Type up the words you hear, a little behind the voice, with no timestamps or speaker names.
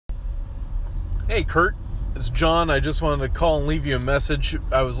Hey, Kurt. It's John. I just wanted to call and leave you a message.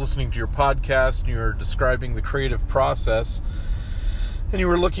 I was listening to your podcast, and you were describing the creative process. And you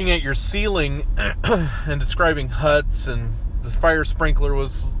were looking at your ceiling and describing huts, and the fire sprinkler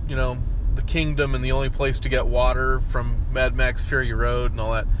was, the kingdom and the only place to get water from Mad Max Fury Road and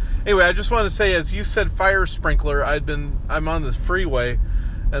all that. Anyway, I just want to say, as you said fire sprinkler, I'm on the freeway,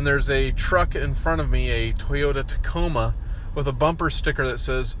 and there's a truck in front of me, a Toyota Tacoma, with a bumper sticker that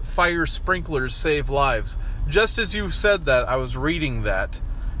says, "Fire sprinklers save lives." Just as you said that, I was reading that,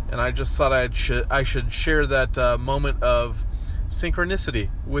 and I just thought I should share that moment of synchronicity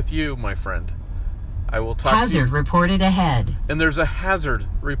with you, my friend. I will talk Hazard to you. reported ahead. And there's a hazard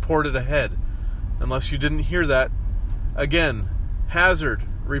reported ahead. Unless you didn't hear that, again, hazard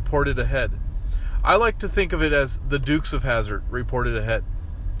reported ahead. I like to think of it as the Dukes of Hazzard reported ahead.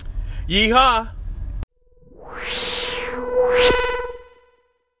 Yeehaw!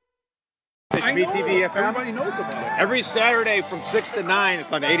 BTV FM. Everybody knows about it. Every Saturday from 6 to 9,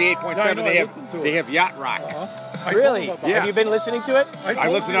 it's on 88.7. They have Yacht Rock. Really? Yeah. Have you been listening to it? I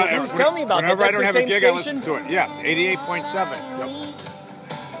listen to it. Tell me about that. Whenever I don't That's have the a gig, same I listen to it. Yeah, 88.7. Yep.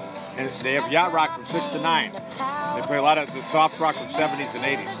 And they have Yacht Rock from 6 to 9. They play a lot of the soft rock from 70s and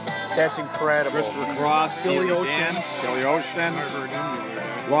 80s. That's incredible. Christopher Cross, Billy Steely Ocean. Dan, Billy Ocean,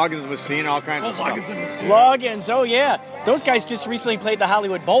 Loggins Messina, all kinds of stuff. Loggins, oh yeah. Those guys just recently played the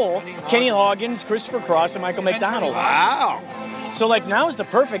Hollywood Bowl. Kenny Loggins, Christopher Cross, and Michael McDonald. Wow. So now is the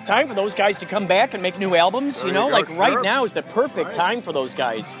perfect time for those guys to come back and make new albums. There you go, sure. Right now is the perfect time for those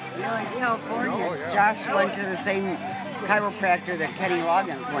guys. In California, Josh went to the same chiropractor that Kenny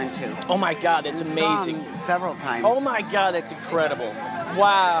Loggins went to. Oh my God, that's And amazing. saw him several times. Oh my God, that's incredible.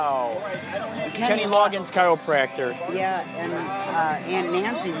 Wow. Kenny Loggins, chiropractor. Yeah, and Aunt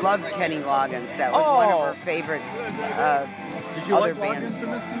Nancy loved Kenny Loggins. That was one of her favorite Did you other like bands. Loggins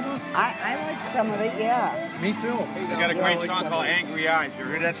in this thing? I liked some of it, yeah. Me too. They got a great song called Angry Eyes. You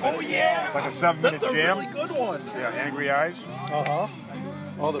heard that? Oh, yeah. It's like a 7-minute That's a jam. really good one. Yeah, Angry Eyes. Uh-huh.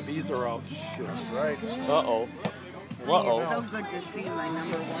 All the bees are out. Shit. That's right. Uh-oh. It's Uh-oh. so good to see my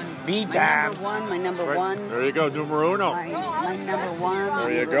number one. Be My damned. number one, my number Right. one. There you go, numero uno. My number one.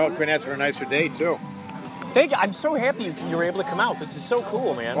 There you go. Couldn't ask for a nicer day, too. Thank you. I'm so happy you were able to come out. This is so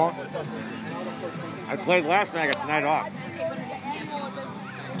cool, man. Well, I played last night. I got tonight off.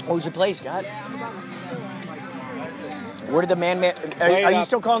 Where'd you play, Scott? Where did the Madman... Are you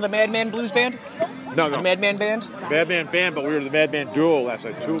still calling the Madman Blues Band? No. The Madman Band? Madman Band, but we were the Madman Duo last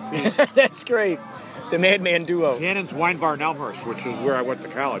night. 2-piece. That's great. The Madman Duo. Cannon's Wine Bar in Elmhurst, which is where I went to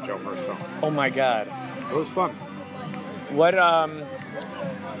college, Elmhurst. So Oh, my God. it was fun.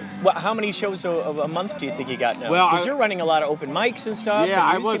 How many shows a month do you think you got now? Well, Because you're running a lot of open mics and stuff.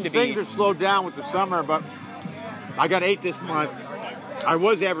 Yeah, and you seem to things be... are slowed down with the summer, but I got 8 this month. I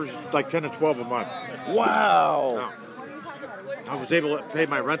was average like 10 to 12 a month. Wow. I was able to pay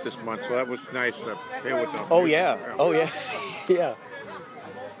my rent this month, so that was nice. Pay with the Oh, yeah. Oh, yeah. Yeah.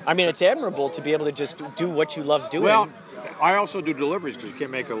 I mean, it's admirable to be able to just do what you love doing. Well, I also do deliveries because you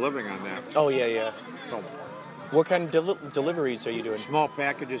can't make a living on that. Oh, yeah. So, What kind of deliveries are you doing? small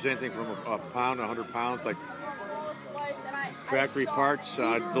packages, anything from a pound to 100 pounds, like factory parts.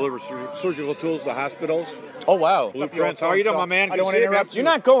 Deliver surgical tools to hospitals. Oh, wow. Blueprints. How are you doing, my man? I Good don't want to to see you, interrupt. man. You're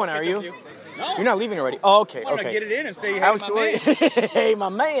not going, are you? No. You're not leaving already. Oh, okay. I want to Okay. get it in and say, hey, Absolutely. Hey, my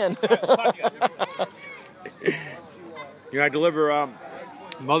man. I deliver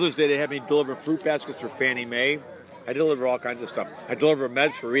Mother's Day. They had me deliver fruit baskets for Fannie Mae. I deliver all kinds of stuff. I deliver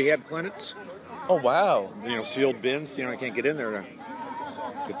meds for rehab clinics. Oh, wow. Sealed bins. I can't get in there to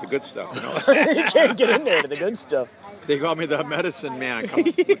get the good stuff. You can't get in there to the good stuff. They call me the medicine man. I come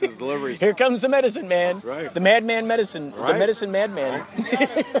with the deliveries. Here comes the medicine man. That's right. The madman medicine. The Right. medicine madman.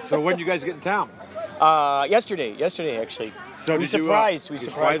 So when did you guys get in town? Yesterday actually. So we did you, surprised you the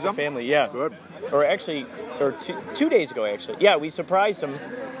surprised them? family. Yeah. Good. Or 2 days ago actually. Yeah, we surprised them.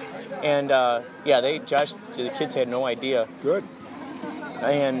 And the kids had no idea. Good.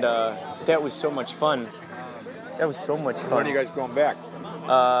 And that was so much fun. That was so much fun. When are you guys going back?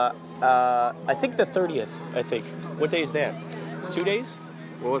 I think the 30th, I think. What day is that? 2 days?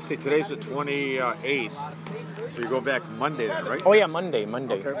 Well, let's see. Today's the 28th. So you go back Monday then, right? Oh, yeah, Monday.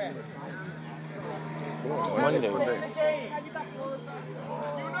 Okay. Cool. Monday.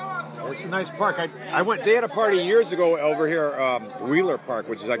 It's a nice park. I went. They had a party years ago over here, Wheeler Park,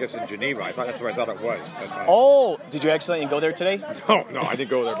 which is I guess in Geneva. That's where I thought it was. But, Oh, did you actually go there today? No, I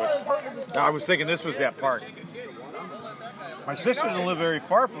didn't go there. But I was thinking this was that park. My sister doesn't live very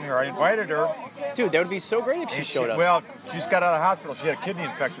far from here. I invited her. Dude, that would be so great if she and showed up. Well, she just got out of the hospital. She had a kidney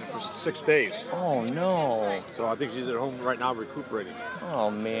infection for 6 days. Oh, no. So I think she's at home right now recuperating.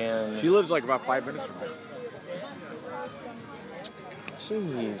 Oh, man. She lives like about 5 minutes from home.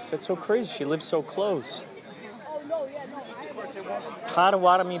 Jeez, that's so crazy. She lives so close.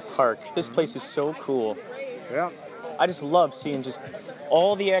 Potawatomi Park. This place is so cool. Yeah. I just love seeing just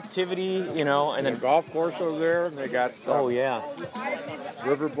all the activity, you know, and And a then golf course over there, and they got oh yeah.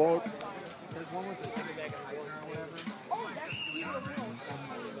 riverboat.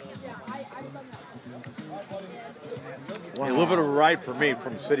 Wow. A little bit of a ride for me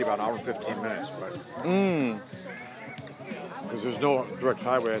from the city, about an hour and 15 minutes, but because there's no direct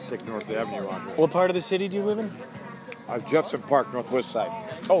highway, I take North Avenue on here. What part of the city do you live in? Jefferson Park, northwest side.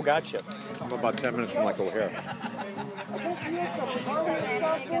 Oh, gotcha. I'm about 10 minutes from like O'Hare. Have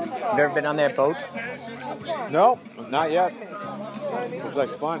you ever been on that boat? No, not yet. It was like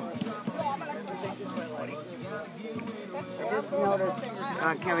fun. I just noticed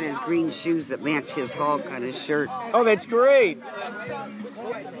Kevin has green shoes that match his Hulk on his shirt. Oh, that's great.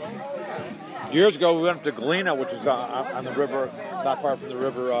 Years ago, we went up to Galena, which is on the river, not far from the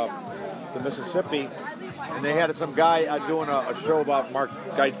river, the Mississippi, and they had some guy doing a show about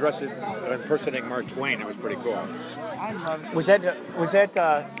guy dressed impersonating Mark Twain. It was pretty cool. Was that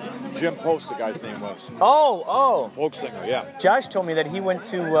Jim Post, the guy's name was. Oh. Folk singer, yeah. Josh told me that he went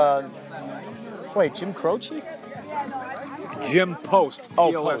to Jim Croce? Jim Post.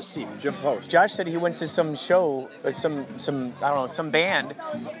 Oh, P-O-S-T. Jim Post. Josh said he went to some show, some I don't know, some band,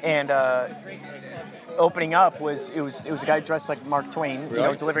 and opening up was a guy dressed like Mark Twain, you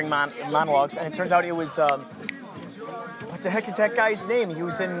know, delivering monologues, and it turns out it was what the heck is that guy's name? He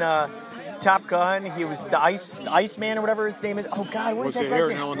was in Top Gun. He was the Iceman or whatever his name is. Oh God, what is that guy's name? Was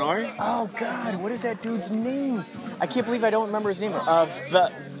it here in Illinois? Oh God, what is that dude's name? I can't believe I don't remember his name.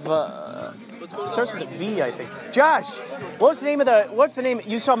 Starts with a V, I think. Josh, what's the name?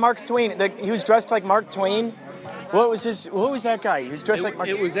 You saw Mark Twain. He was dressed like Mark Twain. What was that guy? He was dressed like Mark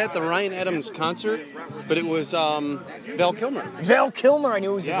It was at the Ryan Adams concert, but it was Val Kilmer. Val Kilmer, I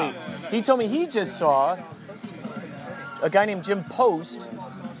knew it was a V. He told me he just saw a guy named Jim Post.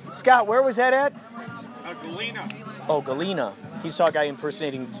 Scott, where was that at? Galena. Oh, Galena. He saw a guy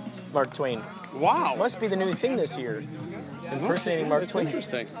impersonating Mark Twain. Wow. Must be the new thing this year. Impersonating Mark That's Twain.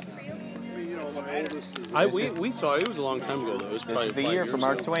 interesting. We saw it. It was a long time ago, though. It was This is probably the 5 year years for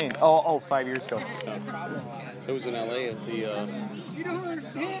Mark ago. Twain. Oh, 5 years ago. It was in L.A. at the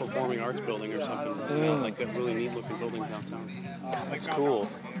Performing Arts Building or something. Yeah, like that really neat-looking building downtown. That's cool.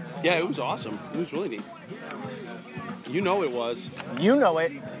 Yeah, it was awesome. It was really neat. You know it was. You know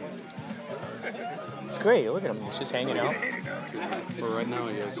it. It's great. Look at him. He's just hanging out. For right now,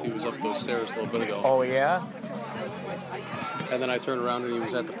 he is. He was up those stairs a little bit ago. Oh, yeah? And then I turned around and he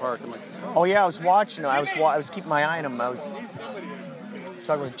was at the park. I'm like, Oh, yeah, I was watching him. I was keeping my eye on him. I was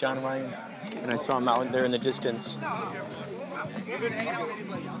talking with John Ryan, and I saw him out there in the distance.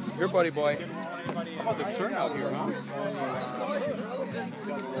 here, buddy boy. How about this turnout here, huh?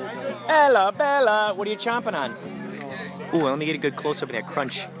 Ella, Bella, what are you chomping on? Ooh, let me get a good close-up of that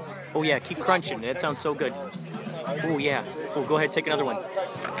crunch. Oh, yeah, keep crunching. That sounds so good. Ooh, yeah. Oh, go ahead, take another one.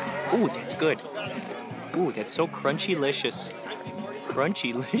 Ooh, that's good. Ooh, that's so crunchy-licious.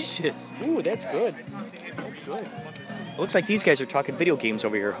 Crunchy-licious. Ooh, that's good. That's good. It looks like these guys are talking video games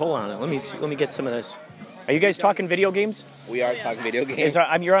over here. Hold on, let me get some of this. Are you guys talking video games? We are talking video games.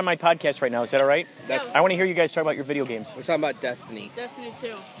 You're on my podcast right now. Is that all right? That's. I want to hear you guys talk about your video games. We're talking about Destiny. Destiny 2,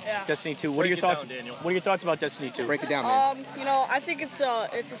 yeah. Destiny 2. What are your thoughts? What are your thoughts about Destiny 2? Break it down, man. I think it's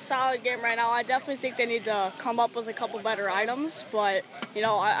a solid game right now. I definitely think they need to come up with a couple better items, but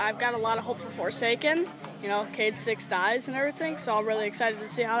I've got a lot of hope for Forsaken. Cade 6 dies and everything, so I'm really excited to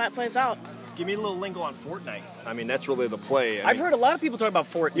see how that plays out. Give me a little lingo on Fortnite. I mean, that's really the play. I've heard a lot of people talk about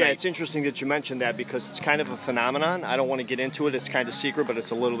Fortnite. Yeah, it's interesting that you mentioned that because it's kind of a phenomenon. I don't want to get into it. It's kind of secret, but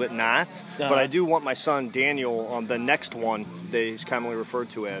it's a little bit not. But I do want my son Daniel on the next one that he's commonly referred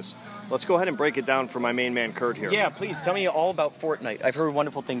to as. Let's go ahead and break it down for my main man Kurt here. Yeah, please tell me all about Fortnite. I've heard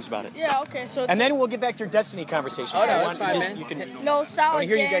wonderful things about it. Yeah, okay, so and then we'll get back to your Destiny conversation. Oh, no, that's fine, man. Solid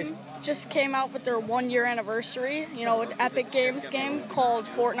hear you Game guys. just came out with their 1-year anniversary, an Epic Games game called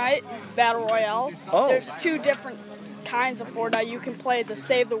Fortnite Battle Royale. Oh. There's 2 different kinds of Fortnite. You can play the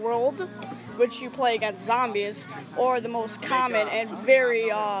Save the World, which you play against zombies, or the most common and very,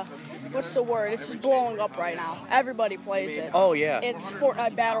 what's the word? It's just blowing up right now. Everybody plays it. Oh, yeah. It's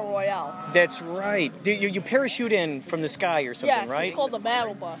Fortnite Battle Royale. That's right. You parachute in from the sky or something, yes, right? It's called the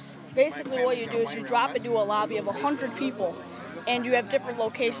Battle Bus. Basically what you do is you drop into a lobby of 100 people, and you have different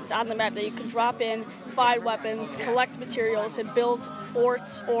locations on the map that you can drop in, find weapons, collect materials, and build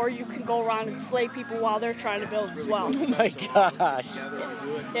forts, or you can go around and slay people while they're trying to build as well. Oh my gosh.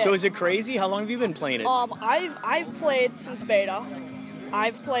 Yeah. So is it crazy? How long have you been playing it? I've played since beta.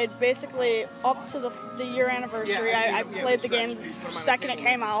 I've played basically up to the year anniversary. I played the game the second it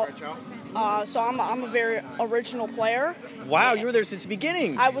came out. So I'm a very original player. Wow, you were there since the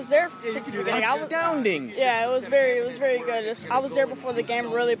beginning. I was there since the beginning. Astounding. Yeah, it was very good. I was there before the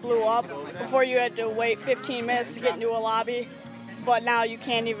game really blew up. Before you had to wait 15 minutes to get into a lobby. But now you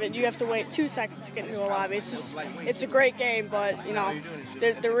can't even. You have to wait 2 seconds to get into a lobby. It's a great game, but you know,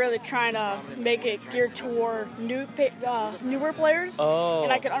 they're really trying to make it geared toward newer players. Oh.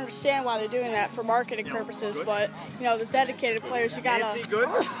 And I can understand why they're doing that for marketing purposes. But you know, the dedicated players, you gotta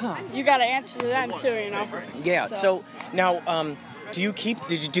answer to them too. You know. Yeah. So now, did you keep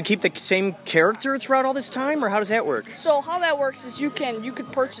the same character throughout all this time, or how does that work? So how that works is you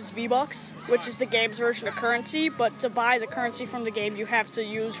could purchase V-Bucks, which is the game's version of currency, but to buy the currency from the game, you have to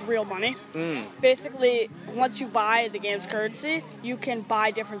use real money. Basically, once you buy the game's currency, you can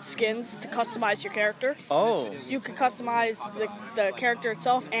buy different skins to customize your character. Oh. You can customize the character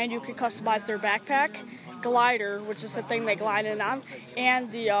itself, and you can customize their backpack, glider, which is the thing they glide in on,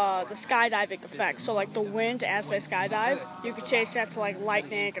 and the skydiving effect. So like the wind as they skydive, you can change that to like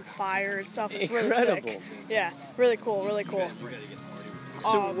lightning and fire and stuff. It's incredible. Really sick. Yeah, really cool, really cool.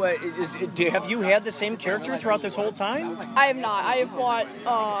 So have you had the same character throughout this whole time? I have not. I have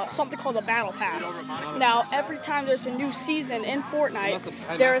bought something called a Battle Pass. Now, every time there's a new season in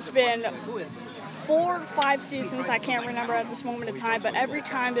Fortnite, there has been 4 or 5 seasons, I can't remember at this moment in time, but every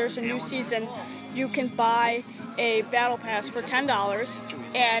time there's a new season, you can buy a battle pass for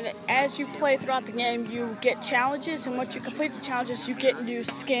 $10, and as you play throughout the game, you get challenges, and once you complete the challenges, you get new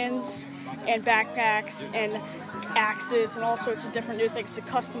skins and backpacks and axes and all sorts of different new things to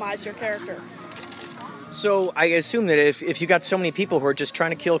customize your character. So I assume that if you got so many people who are just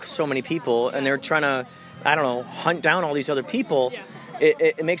trying to kill so many people, and they're trying to, I don't know, hunt down all these other people,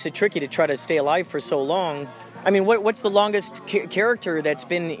 it makes it tricky to try to stay alive for so long. I mean, what's the longest character that's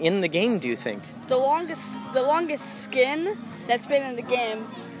been in the game, do you think? The longest skin that's been in the game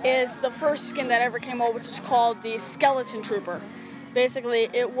is the first skin that ever came out, which is called the Skeleton Trooper. Basically,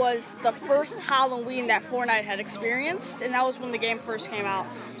 it was the first Halloween that Fortnite had experienced, and that was when the game first came out.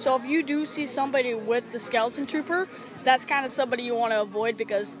 So if you do see somebody with the Skeleton Trooper, that's kind of somebody you want to avoid,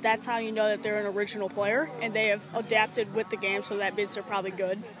 because that's how you know that they're an original player, and they have adapted with the game, so that means they're probably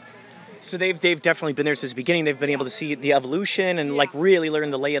good. So they've definitely been there since the beginning. They've been able to see the evolution and like really learn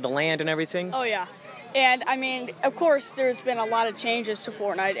the lay of the land and everything. Oh yeah, and I mean, of course, there's been a lot of changes to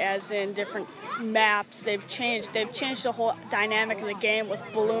Fortnite, as in different maps. They've changed the whole dynamic of the game with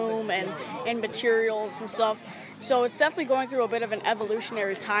bloom and materials and stuff. So it's definitely going through a bit of an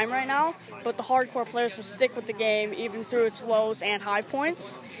evolutionary time right now. But the hardcore players will stick with the game even through its lows and high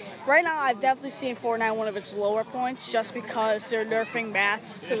points. Right now, I've definitely seen Fortnite one of its lower points, just because they're nerfing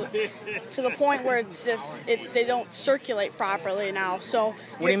mats to the point where it's just they don't circulate properly now. So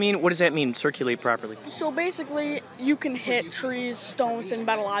what do you mean? What does that mean? Circulate properly? So basically, you can hit trees, stones, and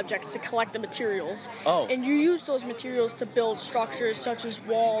metal objects to collect the materials. Oh. And you use those materials to build structures such as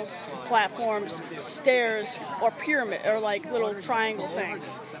walls, platforms, stairs, or pyramid, or like little triangle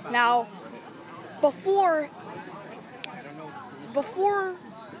things. Now, before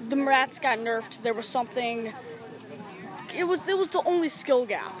the rats got nerfed, there was something. It was the only skill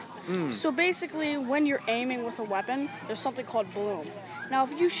gap. So basically, when you're aiming with a weapon, there's something called bloom. Now,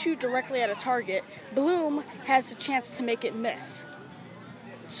 if you shoot directly at a target, bloom has a chance to make it miss.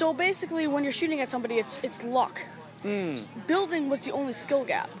 So basically, when you're shooting at somebody, it's luck. Building was the only skill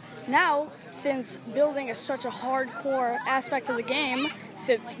gap. Now, since building is such a hardcore aspect of the game,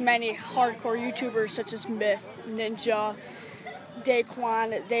 since many hardcore YouTubers such as Myth, Ninja,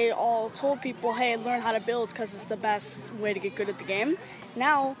 Daquan, they all told people, hey, learn how to build because it's the best way to get good at the game.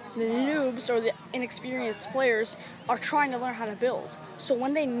 Now, the noobs or the inexperienced players are trying to learn how to build. So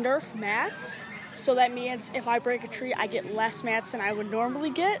when they nerf mats, so that means if I break a tree, I get less mats than I would normally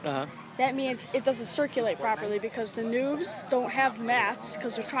get. That means it doesn't circulate properly because the noobs don't have mats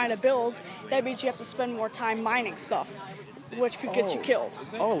because they're trying to build. That means you have to spend more time mining stuff, which could get you killed.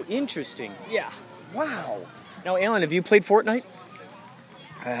 Oh, interesting. Yeah. Wow. Now, Alan, have you played Fortnite?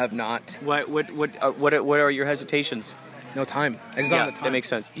 I have not. What are your hesitations? No time. I just don't have the time. That makes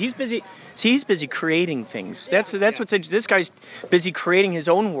sense. He's busy. See, he's busy creating things. That's what's this guy's busy creating his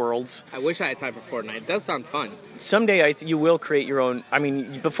own worlds. I wish I had time for Fortnite. It does sound fun. Someday you will create your own. I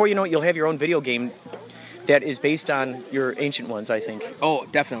mean, before you know it, you'll have your own video game that is based on your ancient ones, I think. Oh,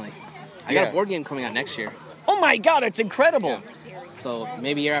 definitely. I got a board game coming out next year. Oh my God, it's incredible. So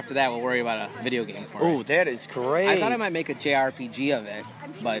maybe year after that, we'll worry about a video game for it. Oh, that is great. I thought I might make a JRPG of it,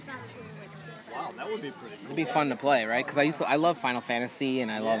 but it'd be fun to play, right? Because I love Final Fantasy,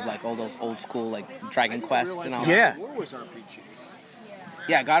 and I love like all those old school like Dragon Quest and all that. War was RPG.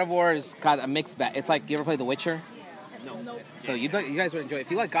 Yeah, God of War has got a mixed bag. It's like, you ever play The Witcher? No. So you guys would enjoy it. If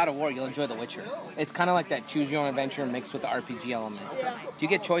you like God of War, you'll enjoy The Witcher. It's kind of like that choose your own adventure mixed with the RPG element. Do you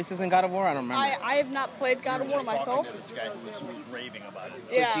get choices in God of War? I don't remember. I have not played God of War myself. This guy who was raving about it.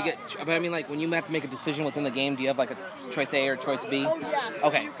 So if you get, but I mean, like when you have to make a decision within the game, do you have like a choice A or choice B? Oh yes.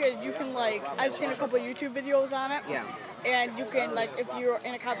 Okay. You can like, I've seen a couple of YouTube videos on it. Yeah. And you can like, if you're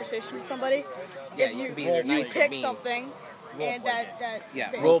in a conversation with somebody, Yeah, if you you, can be either you nice or pick mean. something, and that Yeah,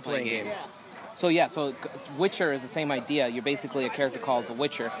 thing. Role-playing game. Yeah. So Witcher is the same idea. You're basically a character called the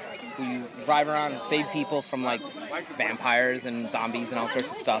Witcher, who you drive around and save people from like vampires and zombies and all sorts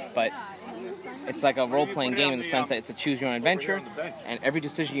of stuff. But it's like a role-playing game in the sense that it's a choose-your-own adventure, and every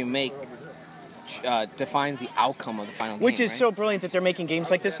decision you make defines the outcome of the final game. Which is right? so brilliant that they're making games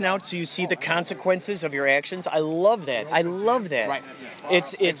like this now, so you see the consequences of your actions. I love that. I love that. Right.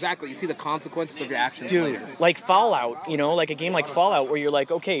 It's exactly. You see the consequences of your actions. Dude, later. like Fallout, like a game like Fallout where you're like,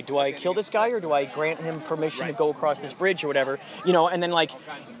 okay, do I kill this guy or do I grant him permission to go across this bridge or whatever? And then like,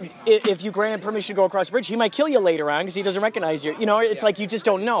 if you grant him permission to go across the bridge, he might kill you later on because he doesn't recognize you. It's like you just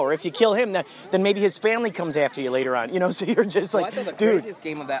don't know. Or if you kill him, then maybe his family comes after you later on. So you're just like, I thought the dude. craziest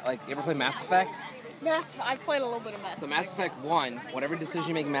game of that, like, you ever play Mass Effect? I played a little bit of Mass Effect. So Mass Effect 1, whatever decision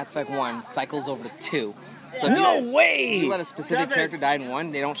you make in Mass Effect 1 cycles over to 2. So No way! If you let a specific character die in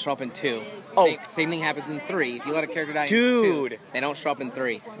 1, they don't show up in 2. Oh. Same thing happens in 3. If you let a character die in Dude. 2, they don't show up in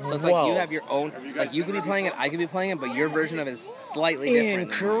 3. So it's Whoa. like you have your own, like you could be playing it, I could be playing it, but your version of it is slightly different.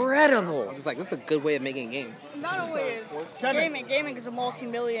 Incredible. I'm just like, that's a good way of making a game. Not only is gaming is a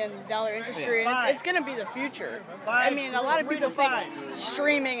multi-million-dollar industry, and it's going to be the future. I mean, a lot of people think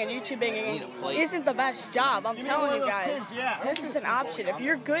streaming and YouTubing isn't the best job. I'm telling you guys, this is an option. If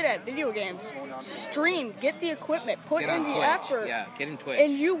you're good at video games, stream, get the equipment, put Get in on the Twitch. effort, Yeah, get in Twitch.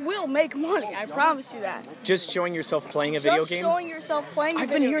 and you will make money. I promise you that. Just showing yourself playing a video Just game? showing yourself playing a I've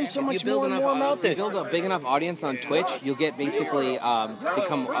video been hearing game. so much If you build more and more about if you this. build a big enough audience on Twitch, you'll get basically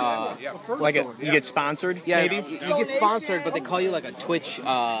become Like you get sponsored, yeah, maybe? you get sponsored, but they call you like a Twitch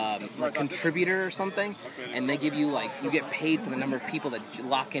contributor or something, and they give you you get paid for the number of people that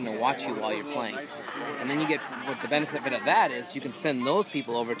lock in to watch you while you're playing. And then you get, what the benefit of that is, you can send those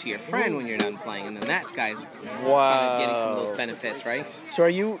people over to your friend when you're done playing, and then that guy's kind of getting some of those benefits, right? So are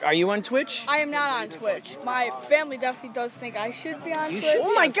you on Twitch? I am not on Twitch. My family definitely does think I should be on Twitch.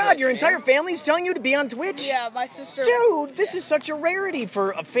 Oh my God, your entire family's telling you to be on Twitch? Yeah, my sister. Dude, this is such a rarity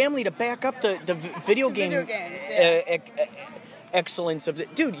for a family to back up the video game games, yeah. excellence of the...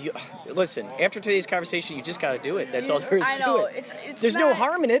 Dude, listen, after today's conversation, you just got to do it. That's all there is to know. it. It's There's no not-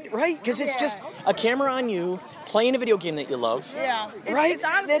 harm in it, right? Because it's just a camera on you, playing a video game that you love. Yeah. Right? It's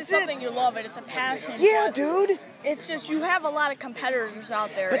honestly That's it. something you love, and it's a passion. Yeah, but dude. It's just you have a lot of competitors out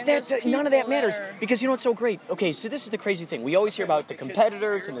there. But and there's none of that people matters that are- because you know what's so great? Okay, so this is the crazy thing. We always hear about the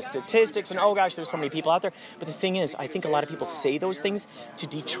competitors and the statistics and oh gosh, there's so many people out there. But the thing is, I think a lot of people say those things to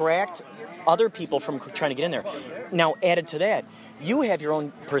detract other people from trying to get in there. Now, added to that, you have your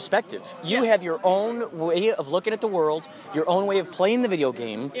own perspective. You have your own way of looking at the world, your own way of playing the video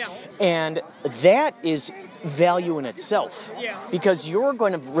game, and that is value in itself. Yeah. Because you're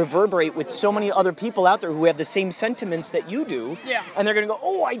going to reverberate with so many other people out there who have the same sentiments that you do. Yeah. And they're going to go,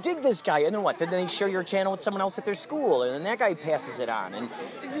 oh, I dig this guy. And then what? Then they share your channel with someone else at their school, and then that guy passes it on. And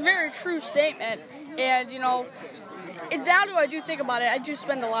It's a very true statement, and now that I do think about it, I do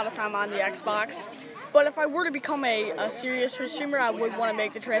spend a lot of time on the Xbox. But if I were to become a serious Twitch streamer, I would want to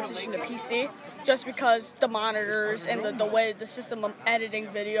make the transition to PC, just because the monitors and the way the system of editing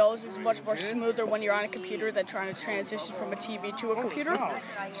videos is much more smoother when you're on a computer than trying to transition from a TV to a computer.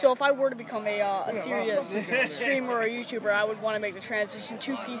 So if I were to become a serious streamer or YouTuber, I would want to make the transition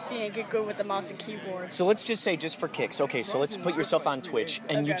to PC and get good with the mouse and keyboard. so let's just say, just for kicks, okay, so let's put yourself on Twitch,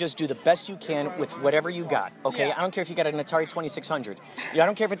 and you just do the best you can with whatever you got, okay? Yeah. I don't care if you got an Atari 2600. I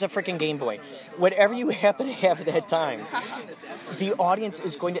don't care if it's a freaking Game Boy. Whatever you happen to have at that time, the audience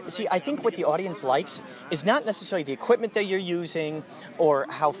is going to... See, I think what the audience likes is not necessarily the equipment that you're using or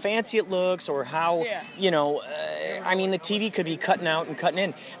how fancy it looks or how, I mean, the TV could be cutting out and cutting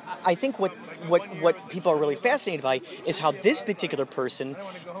in. I think what people are really fascinated by is how this particular person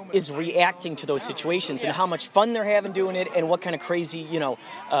is reacting to those situations and how much fun they're having doing it and what kind of crazy,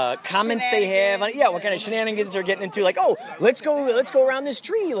 comments they have. Yeah, what kind of shenanigans they're getting into. Like, oh, let's go around this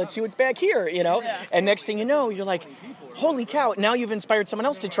tree. Let's see what's back here, And next thing you know, you're like, holy cow, now you've inspired someone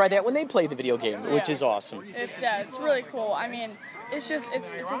else to try that when they play the video game, which is awesome. It's really cool. I mean, it's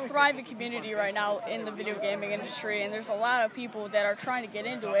a thriving community right now in the video gaming industry, and there's a lot of people that are trying to get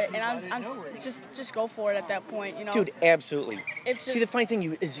into it, and I'm just go for it at that point, you know. Dude, absolutely. It's See, the funny thing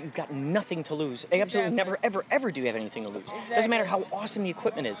is you've got nothing to lose. Absolutely never, ever do you have anything to lose. Exactly. Doesn't matter how awesome the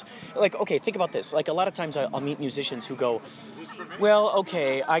equipment is. Like, okay, think about this. Like, a lot of times I'll meet musicians who go, well,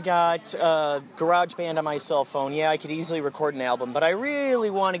 okay, I got GarageBand on my cell phone. Yeah, I could easily record an album, but I really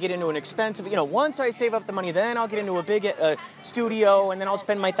want to get into an expensive, once I save up the money, then I'll get into a big studio, and then I'll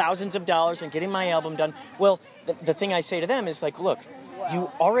spend my thousands of dollars on getting my album done. Well, the thing I say to them is like, look, you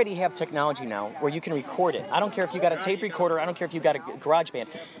already have technology now where you can record it. I don't care if you got a tape recorder. I don't care if you got a GarageBand.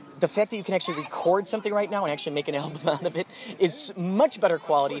 The fact that you can actually record something right now and actually make an album out of it is much better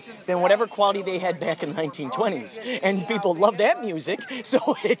quality than whatever quality they had back in the 1920s. And people love that music, so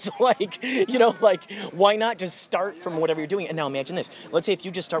it's like, why not just start from whatever you're doing? And now imagine this. Let's say if you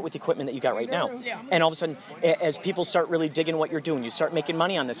just start with the equipment that you got right now, and all of a sudden, as people start really digging what you're doing, you start making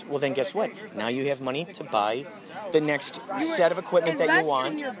money on this, well then guess what? Now you have money to buy the next set of equipment that you want.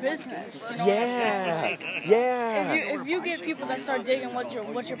 Invest in your business. You know Yeah. If you get people that start digging what you're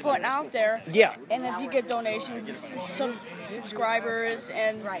putting out there, and if you get donations, subscribers,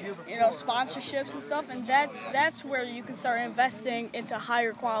 and sponsorships and stuff, and that's where you can start investing into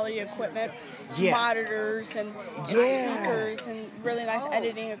higher quality equipment, monitors and speakers and really nice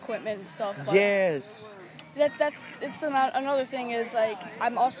editing equipment and stuff. But yes. Another thing is, like,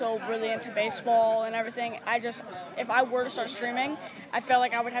 I'm also really into baseball and everything. If I were to start streaming, I felt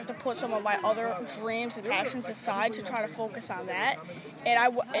like I would have to put some of my other dreams and passions aside to try to focus on that.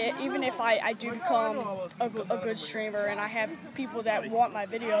 And even if I do become a good streamer and I have people that want my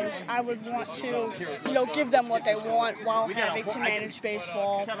videos, I would want to, give them what they want while having to manage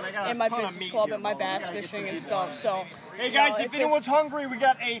baseball and my business club and my bass fishing and stuff. So, hey guys, if anyone's hungry, we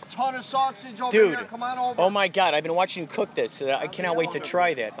got a ton of sausage over Dude, here. Come on over. Oh my God, I've been watching you cook this. I cannot wait to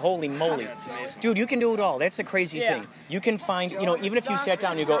try that. Holy moly. Dude, you can do it all. That's the crazy thing. You can find, even if you sat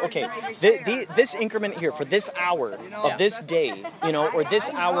down and you go, okay, this increment here for this hour of this day, or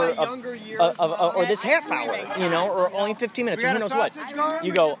this hour of or this half hour, or only 15 minutes, or who knows what.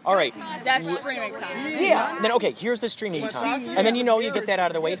 You go, all right. That's streaming time. Yeah. And then, okay, here's the streaming time. And then you get that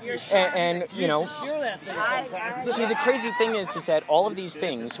out of the way. And see, the crazy thing is that all of these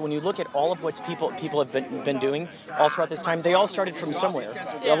things, when you look at all of what people have been doing all throughout this time, they all started from somewhere.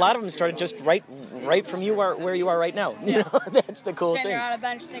 A lot of them started just right from where you are right now. That's the cool Sitting thing. there on a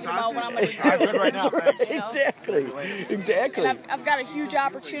bench thinking about what I'm going to do. That's right. Exactly. And I've got a huge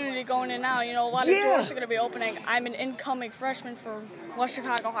opportunity going in now. A lot of doors are going to be opening. I'm an incoming freshman for West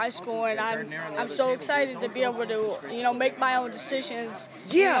Chicago High School, and I'm so excited to be able to, make my own decisions.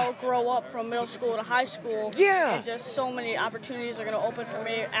 Grow up from middle school to high school. And just so many opportunities are going to open for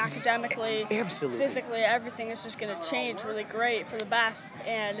me academically, physically. Everything is just going to change really great for the best.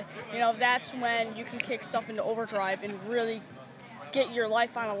 And that's when you can kick stuff into overdrive and really get your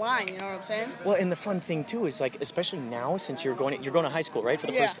life on a line, you know what I'm saying? Well, and the fun thing too is, like, especially now, since you're going to high school, right? For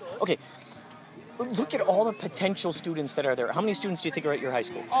the first. Okay. Look at all the potential students that are there. How many students do you think are at your high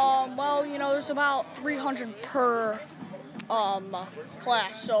school? Well, there's about 300 per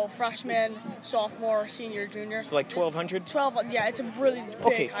class. So freshman, sophomore, senior, junior. So like 1,200? 12. Yeah, it's a really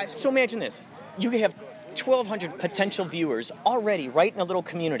big high school. So imagine this: you have 1,200 potential viewers already right in a little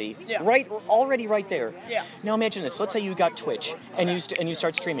community, already right there. Yeah. Now imagine this. Let's say you got Twitch and you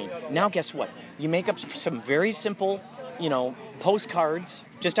start streaming. Now guess what? You make up some very simple, postcards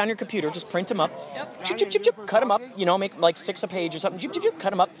just on your computer. Just print them up. Yep. Chip, chip, chip, chip. Cut them up. Make like 6 a page or something. Chip, chip, chip.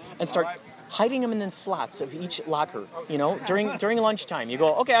 Cut them up and start hiding them in the slots of each locker, during lunchtime. You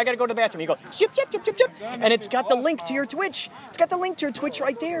go, okay, I got to go to the bathroom. You go, chip, chip, chip, chip, chip. And it's got the link to your Twitch. It's got the link to your Twitch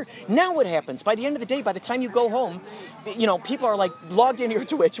right there. Now what happens? By the end of the day, by the time you go home, people are like logged into your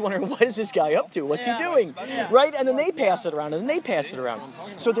Twitch wondering, what is this guy up to? What's he doing? Right? And then they pass it around, and then they pass it around.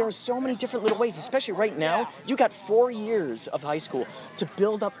 So there are so many different little ways, especially right now. You got 4 years of high school to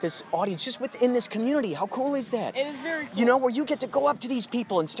build up this audience just within this community. How cool is that? It is very cool. Where you get to go up to these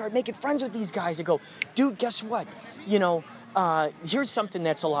people and start making friends with these guys and go, dude, guess what? Here's something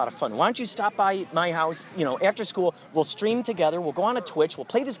that's a lot of fun. Why don't you stop by my house, after school, we'll stream together, we'll go on a Twitch, we'll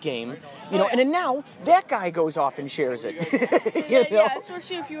play this game, and then now that guy goes off and shares it. Yeah,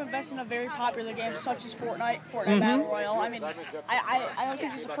 especially if you invest in a very popular game such as Fortnite Battle Royale. I mean, I don't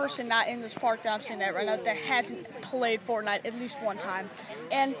think there's a person not in this park that I'm saying that right now that hasn't played Fortnite at least one time.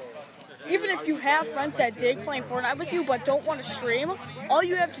 And even if you have friends that dig playing Fortnite with you but don't want to stream, all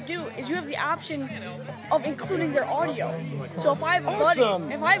you have to do is you have the option of including their audio. So if I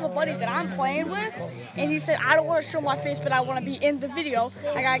have a buddy that I'm playing with, and he said, I don't want to show my face, but I want to be in the video,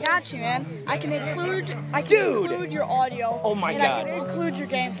 like, I got you, man. I can include your audio. Oh my and God. I can include your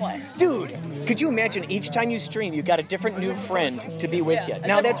gameplay. Dude, could you imagine each time you stream, you got a different new friend to be with Yeah, you? a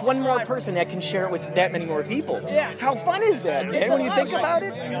Now that's different one more subscriber. person that can share it with that many more people. Yeah. How fun is that, man, It's when a you lot think of fun. about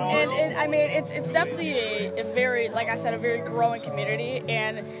it? And I mean, it's definitely a very, like I said, a very growing community.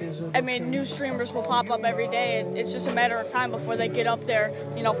 And I mean, new streamers will pop up every day, and it's just a matter of time before they get up there.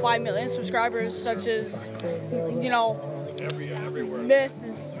 5 million subscribers, such as Myth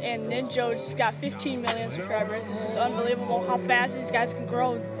and Ninja just got 15 million subscribers. It's just unbelievable how fast these guys can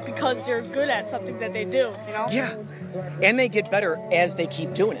grow because they're good at something that they do. Yeah. And they get better as they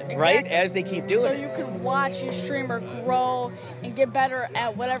keep doing it, right? Exactly. As they keep doing So it. you can watch your streamer grow and get better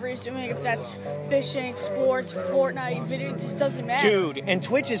at whatever he's doing. If that's fishing, sports, Fortnite, video, it just doesn't matter. Dude, and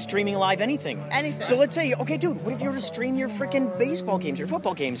Twitch is streaming live anything. Anything. So let's say, okay, dude, what if you were to stream your freaking baseball games, your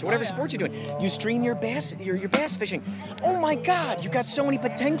football games, or whatever sport you're doing? You stream your bass fishing. Oh my God, you got so many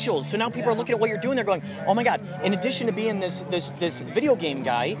potentials. So now people are looking at what you're doing. They're going, oh my God. In addition to being this video game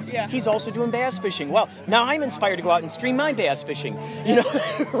guy, he's also doing bass fishing. Well, now I'm inspired to go out and stream my bass fishing.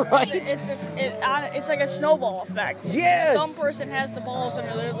 Right? It's like a snowball effect. Yes. Some person has the balls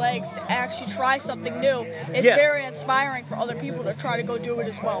under their legs to actually try something new. It's Yes. very inspiring for other people to try to go do it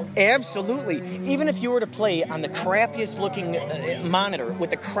as well. Absolutely. Even if you were to play on the crappiest looking monitor with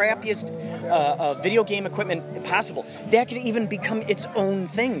the crappiest video game equipment possible, that could even become its own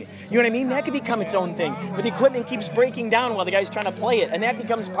thing. You know what I mean? That could become its own thing. But the equipment keeps breaking down while the guy's trying to play it, and that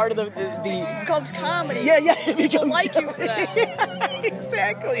becomes part of the It becomes comedy. Yeah, it People becomes like you for that.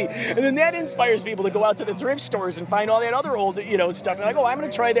 Exactly. And then that inspires people to go out to the thrift stores and find all that other old, stuff. And they're like, oh, I'm going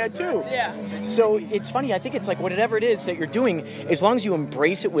to try that too. Yeah. So it's funny. I think it's like whatever it is that you're doing, as long as you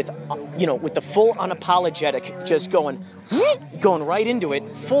embrace it with, with the full unapologetic, just going right into it,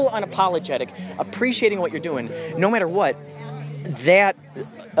 full unapologetic, appreciating what you're doing, no matter what, that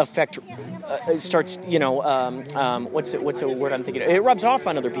effect starts, what's the word I'm thinking of? It rubs off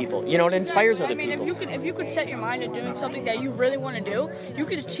on other people. It inspires other people. If you could set your mind to doing something that you really want to do, you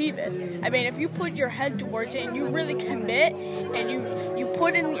could achieve it. I mean, if you put your head towards it and you really commit and you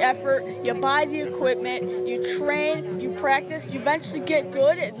put in the effort, you buy the equipment, you train, you practice, you eventually get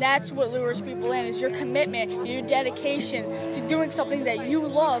good, and that's what lures people in, is your commitment, your dedication to doing something that you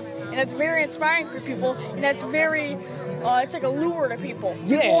love, and that's very inspiring for people, and that's very... it's like a lure to people.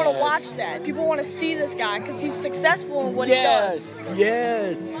 People want to watch that. People want to see this guy because he's successful in what he does.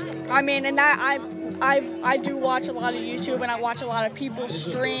 Yes. I mean, and I do watch a lot of YouTube, and I watch a lot of people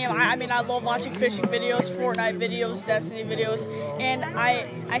stream. I love watching fishing videos, Fortnite videos, Destiny videos, and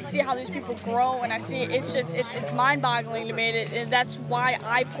I see how these people grow, and I see it's mind-boggling to me, and that's why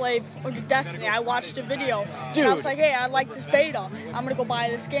I play Destiny. I watched a video, and I was like, hey, I like this beta. I'm gonna go buy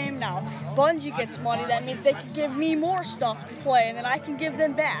this game now. Bungie gets money. That means they can give me more stuff to play, and then I can give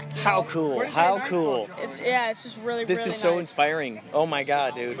them back. How cool! How cool! It's just really. This really is so nice. inspiring. Oh my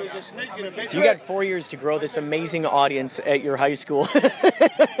God, dude! You got 4 years to grow this amazing audience at your high school.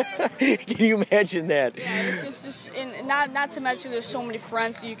 Can you imagine that? Yeah, it's just and not to mention there's so many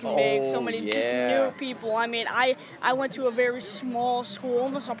friends that you can make, so many just new people. I mean, I went to a very small school,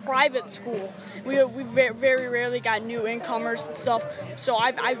 almost a private school. We very rarely got new incomers and stuff. So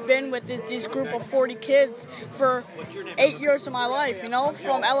I've been with this group of 40 kids for 8 years of my life,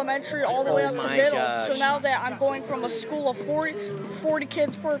 from elementary all the way up to middle. Gosh. So now that I'm going from a school of 40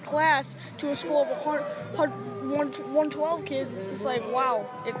 kids per class to a school of 112 kids, it's just like, wow.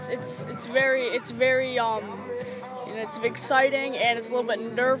 It's very it's exciting, and it's a little bit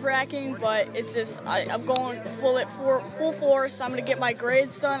nerve-wracking, but it's just I'm going full force. I'm gonna get my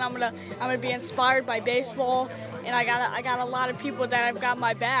grades done. I'm gonna be inspired by baseball, and I got a lot of people that have got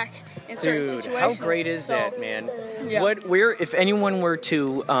my back in certain situations. How great is that, man? Yeah. If anyone were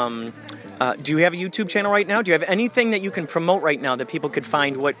to, do you have a YouTube channel right now? Do you have anything that you can promote right now that people could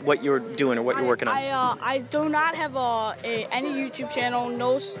find what you're doing or what you're working on? I do not have any YouTube channel,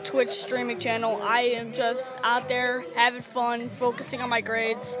 no Twitch streaming channel. I am just out there having fun, focusing on my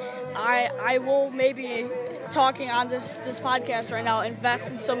grades. I will maybe, talking on this podcast right now, invest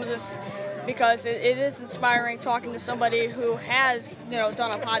in some of this, because it is inspiring talking to somebody who has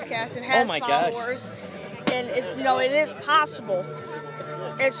done a podcast and has followers, and it is possible.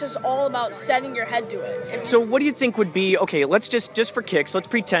 It's just all about setting your head to it. So what do you think would be, okay, let's just for kicks, let's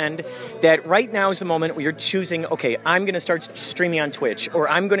pretend that right now is the moment where you're choosing, okay, I'm going to start streaming on Twitch, or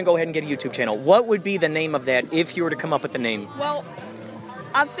I'm going to go ahead and get a YouTube channel. What would be the name of that if you were to come up with the name? Well,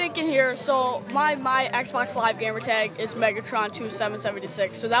 I'm thinking here, so my Xbox Live gamer tag is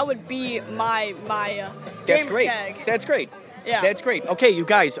Megatron2776, so that would be my That's gamer great. tag. That's great. Yeah. That's great. Okay, you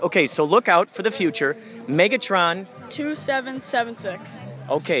guys. Okay, so look out for the future. Megatron 2776.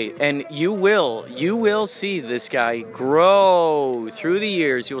 Okay, and you will see this guy grow through the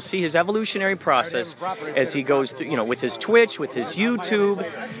years. You'll see his evolutionary process as he goes through, with his Twitch, with his YouTube.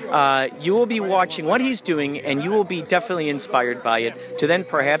 You will be watching what he's doing, and you will be definitely inspired by it to then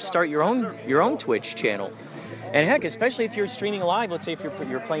perhaps start your own Twitch channel. And heck, especially if you're streaming live, let's say if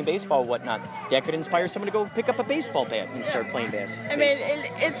you're playing baseball or whatnot, that could inspire someone to go pick up a baseball bat and start playing baseball. I mean,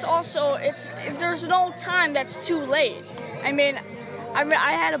 there's no time that's too late. I mean,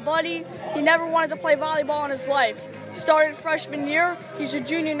 I had a buddy, he never wanted to play volleyball in his life. Started freshman year, he's a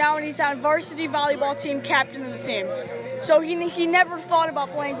junior now, and he's on varsity volleyball team, captain of the team. So he never thought about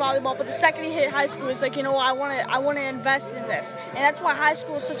playing volleyball, but the second he hit high school, he's like, I want to invest in this. And that's why high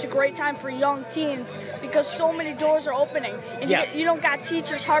school is such a great time for young teens, because so many doors are opening. And you don't got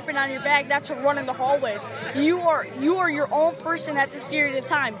teachers harping on your back, that's to run in the hallways. You are your own person at this period of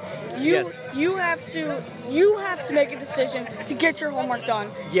time. You have to make a decision to get your homework done.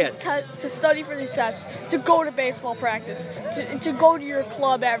 Yes. To study for these tests, to go to baseball practice, to go to your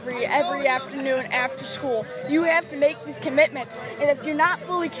club every afternoon after school. You have to make these commitments, and if you're not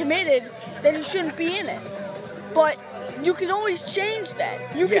fully committed, then you shouldn't be in it. But you can always change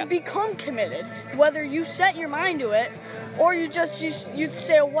that. You can become committed, whether you set your mind to it, or you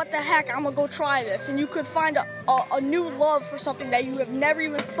say, oh, what the heck, I'm gonna go try this, and you could find a new love for something that you have never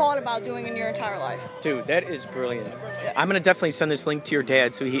even thought about doing in your entire life. Dude, that is brilliant. I'm gonna definitely send this link to your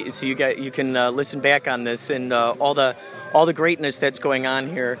dad so you can listen back on this and all the greatness that's going on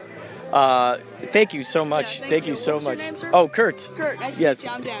here. Thank you so much. Thank you so much. What's your name, sir? Oh, Kurt. Kurt, nice to meet you.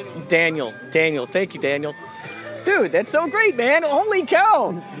 I'm Daniel. Daniel. Thank you, Daniel. Dude, that's so great, man. Holy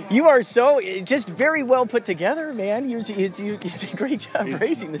cow. You are so just very well put together, man. You did a great job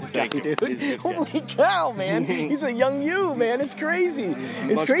raising this guy, dude. Holy cow, man. He's a young you, man. It's crazy.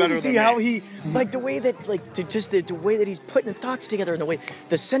 It's crazy to see how he, the way that, the way that he's putting thoughts together and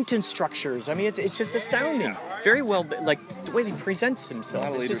the sentence structures. I mean, it's just astounding. Very well, the way he presents himself. A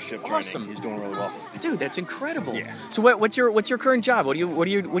lot of leadership training. Awesome. He's doing really well. Dude, that's incredible. Yeah. So what's your current job? What are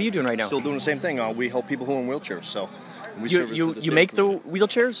you doing right now? Still doing the same thing. We help people who are in wheelchairs. So we you make the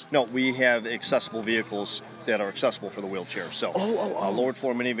wheelchairs? No, we have accessible vehicles that are accessible for the wheelchair. So lowered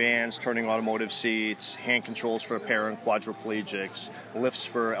floor minivans, turning automotive seats, hand controls for parent quadriplegics, lifts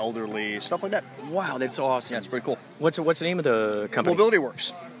for elderly, stuff like that. Wow, that's awesome. Yeah, it's pretty cool. What's the name of the company? Mobility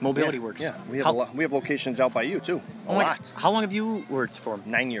Works. Mobility Works. Yeah, we have locations out by you too. A lot. How long have you worked for them?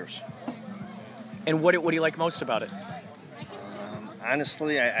 9 years. And what do you like most about it?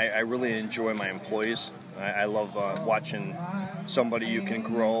 Honestly, I really enjoy my employees. I love watching somebody you can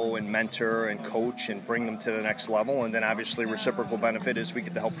grow and mentor and coach and bring them to the next level. And then obviously reciprocal benefit is we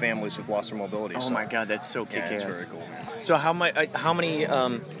get to help families who've lost their mobility. Oh my God, that's so kick-ass. Yeah, it's very cool, man. So how many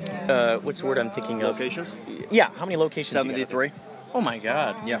what's the word I'm thinking of? Locations? Yeah, how many locations? 73. Oh my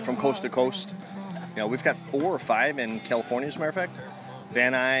God. Yeah, from coast to coast. We've got 4 or 5 in California, as a matter of fact.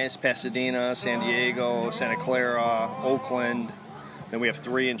 Van Nuys, Pasadena, San Diego, Santa Clara, Oakland. Then we have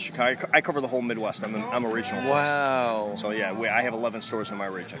 3 in Chicago. I cover the whole Midwest. I'm a regional. Wow. So yeah, I have 11 stores in my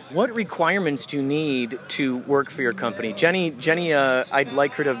region. What requirements do you need to work for your company? Jenny, I'd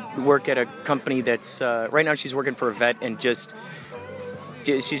like her to work at a company that's right now she's working for a vet and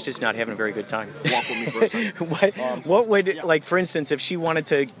she's just not having a very good time. Walk with me for a second. What would for instance, if she wanted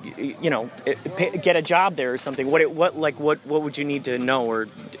to, get a job there or something? What would you need to know or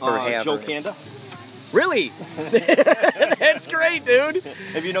have? Joe Kanda. Really? That's great, dude.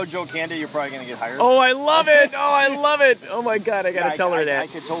 If you know Joe Kanda, you're probably going to get hired. Oh, I love it. Oh my God, I got to tell her that. I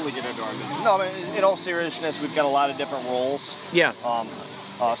could totally get into our business. No, in all seriousness, we've got a lot of different roles. Yeah.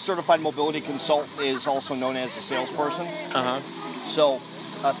 Certified mobility consultant is also known as a salesperson. Uh-huh. So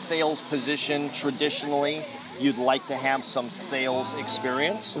a sales position, traditionally, you'd like to have some sales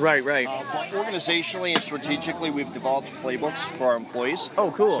experience. Right. But organizationally and strategically, we've developed playbooks for our employees. Oh,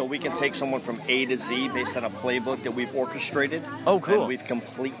 cool. So we can take someone from A to Z based on a playbook that we've orchestrated. Oh, cool. And we've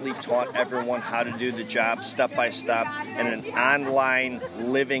completely taught everyone how to do the job step by step in an online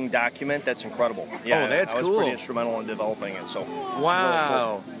living document. That's incredible. Yeah, that's I was cool. pretty instrumental in developing it. So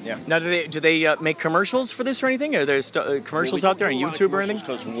wow. Really cool. Yeah. Now, do they make commercials for this or anything? Are there commercials out there on YouTube or anything?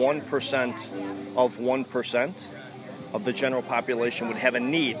 Because 1% of 1% of the general population would have a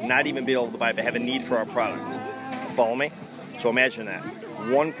need, not even be able to buy it, but have a need for our product. Follow me? So imagine that.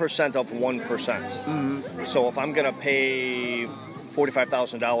 1% of 1%. Mm-hmm. So if I'm going to pay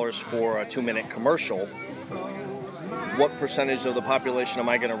 $45,000 for a 2-minute commercial, what percentage of the population am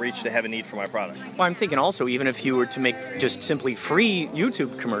I going to reach to have a need for my product? Well, I'm thinking also, even if you were to make just simply free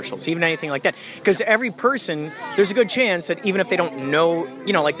YouTube commercials, even anything like that, because every person, there's a good chance that even if they don't know,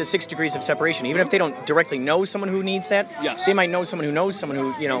 you know, like the 6 degrees of separation, even if they don't directly know someone who needs that, Yes. they might know someone who knows someone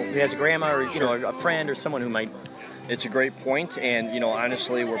who, you know, who has a grandma or, you know, a friend or someone who might. It's a great point, and, you know,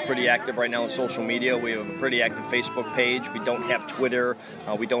 honestly, we're pretty active right now on social media. We have a pretty active Facebook page. We don't have Twitter.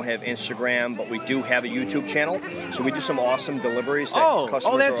 We don't have Instagram, but we do have a YouTube channel. So we do some awesome deliveries that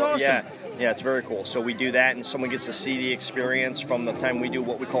customers that's are, awesome. Yeah, it's very cool. So we do that, and someone gets to see the experience from the time we do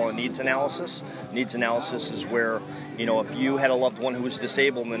what we call a needs analysis. Needs analysis is where, you know, if you had a loved one who was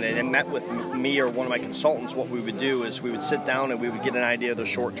disabled and they met with me or one of my consultants, what we would do is we would sit down and we would get an idea of their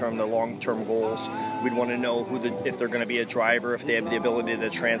short-term, their long-term goals. We'd want to know if they're going to be a driver, if they have the ability to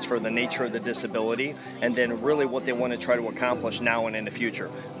transfer, the nature of the disability, and then really what they want to try to accomplish now and in the future.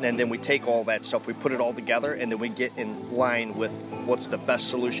 And then we take all that stuff, we put it all together, and then we get in line with what's the best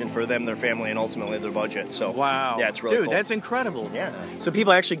solution for them, their family, and ultimately their budget. So wow, yeah, it's really dude, cool. that's incredible. Yeah. So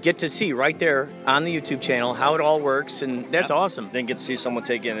people actually get to see right there on the YouTube channel how it all works, and that's awesome. Then get to see someone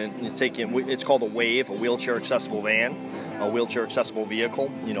take in. It's called a WAVE, a wheelchair accessible van, a wheelchair accessible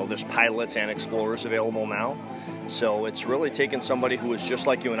vehicle. You know, there's pilots and explorers available now. So it's really taking somebody who is just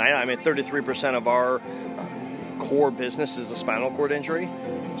like you and I. I mean, 33% of our core business is a spinal cord injury.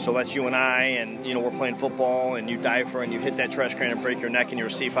 So that's you and I, and, you know, we're playing football, and you dive for and you hit that trash can and break your neck, and you're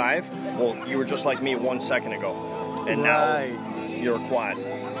a C5. Well, you were just like me 1 second ago, and now you're a quad.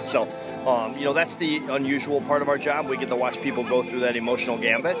 So, you know, that's the unusual part of our job. We get to watch people go through that emotional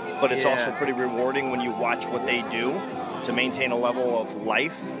gambit, but it's also pretty rewarding when you watch what they do to maintain a level of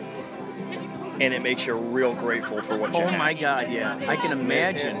life, and it makes you real grateful for what you have. Oh my God, yeah. I can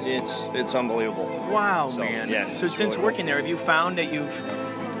imagine. It's unbelievable. Wow, So, man. yeah, So it's since really working there, have you found that you've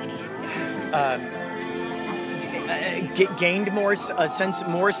gained more sense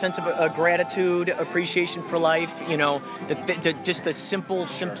of gratitude, appreciation for life? You know, just the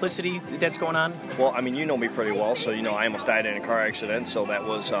simplicity that's going on. Well, I mean, you know me pretty well, so you know I almost died in a car accident. So that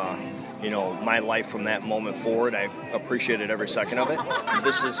was, you know, my life from that moment forward. I appreciated every second of it.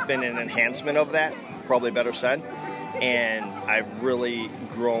 This has been an enhancement of that, probably better said. And I've really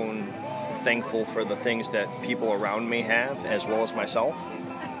grown thankful for the things that people around me have, as well as myself.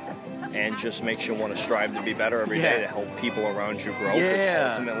 And just makes you want to strive to be better every day to help people around you grow. Because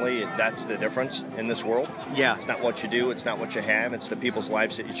ultimately, that's the difference in this world. Yeah. It's not what you do, it's not what you have, it's the people's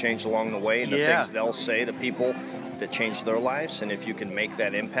lives that you change along the way, and the things they'll say, the people that change their lives. And if you can make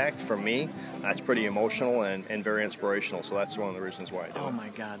that impact, for me, that's pretty emotional and very inspirational. So that's one of the reasons why I do it. Oh my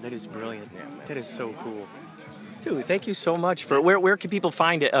God, that is brilliant. That is so cool. Dude, thank you so much for. Where can people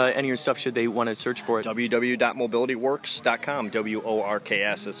find any of your stuff should they want to search for it? www.mobilityworks.com.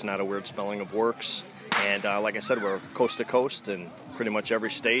 WORKS. It's not a weird spelling of works. And like I said, we're coast to coast in pretty much every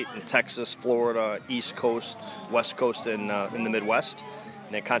state, in Texas, Florida, East Coast, West Coast, and in the Midwest.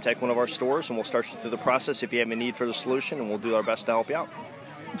 And then contact one of our stores, and we'll start you through the process if you have a need for the solution, and we'll do our best to help you out.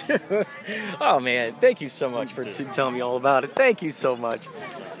 Oh man, thank you so much for telling me all about it. Thank you so much.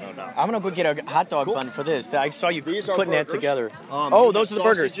 I'm gonna go get a hot dog bun for this. I saw you putting that together. Those are the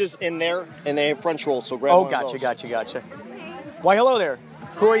burgers. Sausages in there, and they have French rolls. So grab one of those. Gotcha. Why, hello there.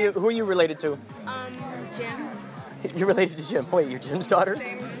 Who are you related to? Jim. You're related to Jim. Wait, you're Jim's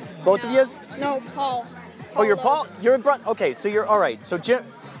daughters? Both of you? No, Paul. Oh, you're Paul. You're a brother. Okay, so you're all right. So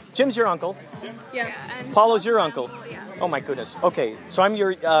Jim's your uncle. Yes. Paulo's your uncle. Oh my goodness. Okay, so I'm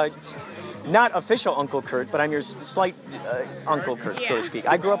your not official Uncle Kurt, but I'm your slight Uncle Kurt, so to speak.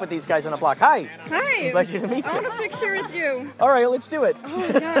 I grew up with these guys on the block. Hi. Hi. Pleasure to meet you. I want a picture with you. All right, let's do it. Oh,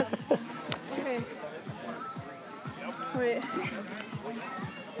 yes. Okay. Wait.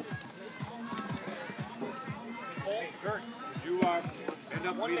 Kurt, did you end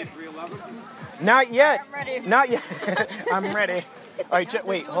up meeting 311? Not yet. I'm ready. Not yet. I'm ready. All right,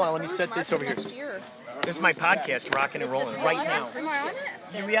 wait, hold on. Let me set this over here. This is my podcast, rocking and rolling right now. Am I on it?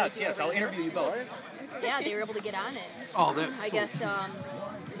 Yes. I'll interview you both. Yeah, they were able to get on it. Oh, that's. I guess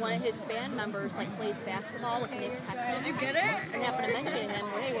one of his band members plays basketball with Nick Texas. Did you get it? I happened to mention him.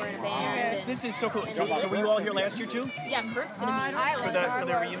 Hey, we're in a band. And, This is so cool. So were you all here last year too? yeah, Kurt's gonna be For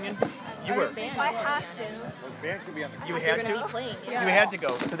the reunion? You were. band. I have to. You They're had gonna to. be playing. You had to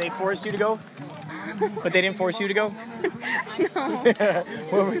go. So they forced you to go, but they didn't force you to go. No.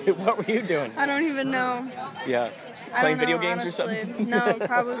 What were you doing? I don't even know. Yeah. I Playing don't know, video games honestly. or something? No,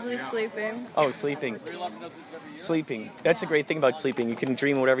 probably sleeping. Oh, sleeping. That's the great thing about sleeping. You can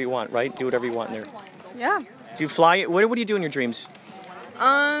dream whatever you want, right? Do whatever you want in there. Yeah. Do you fly? What do you do in your dreams?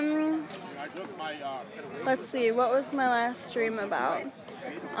 Let's see. What was my last dream about?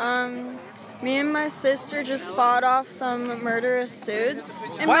 Me and my sister just fought off some murderous dudes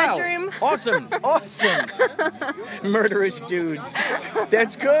in Wow. my dream. Awesome. Murderous dudes.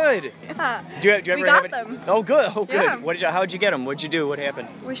 That's good. Yeah. Do you ever We have got it? them. Oh, good. Oh, good. Yeah. How'd you get them? What'd you do? What happened?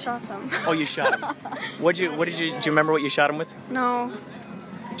 We shot them. Oh, you shot them. Do you remember what you shot them with? No.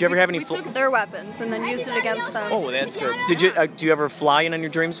 Do you ever have any? We took their weapons and then used it against them. Oh, that's good. Do you ever fly in on your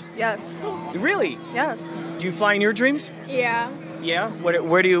dreams? Yes. Really? Yes. Do you fly in your dreams? Yeah. Yeah.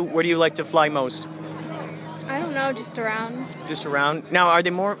 Where do you like to fly most? I don't know, just around. Just around. Now, are they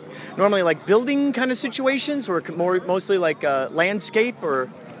more normally like building kind of situations, or mostly like landscape, or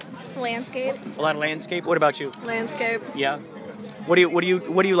Landscape. a lot of landscape? What about you? Landscape. Yeah. What do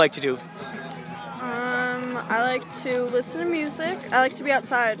you like to do? I like to listen to music. I like to be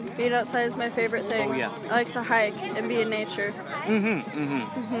outside. Being outside is my favorite thing. Oh, yeah. I like to hike and be in nature.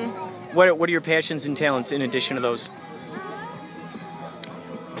 What are your passions and talents in addition to those?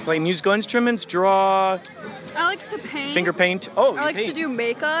 Play musical instruments, draw, I like to paint. finger paint. Oh, I like you to paint. do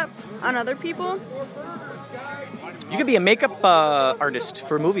makeup on other people. You could be a makeup artist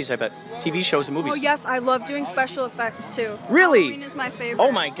for movies, I bet. TV shows and movies. Oh yes, I love doing special effects too. Really? Halloween is my favorite.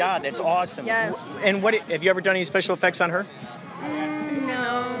 Oh my God, that's awesome. Yes. And have you ever done any special effects on her?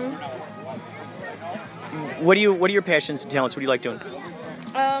 No. What are your passions and talents? What do you like doing?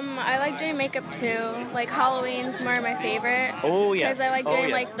 I like doing makeup too. Like Halloween's more my favorite. Oh, yes. Because I like Oh, doing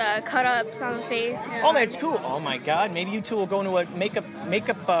yes. like the cut-ups on the face. Oh, that's cool. Oh my God, maybe you two will go into a makeup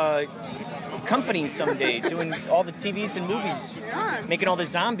company someday, doing all the TVs and movies, making all the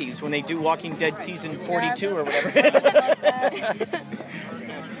zombies when they do Walking Dead season 42 or whatever.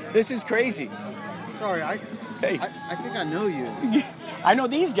 This is crazy. Sorry, I think I know you. I know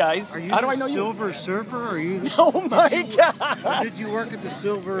these guys. Are you How do the I know Silver Surfer? Or are you? Oh my God! Or did you work at the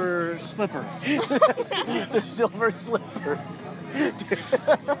Silver Slipper? The Silver Slipper.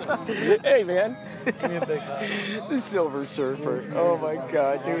 Hey man. Give me a big hug. The Silver Surfer. Oh my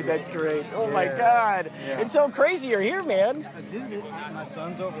God, dude, that's great. Oh my Yeah. God. Yeah. It's so crazy you're here, man. I did it. My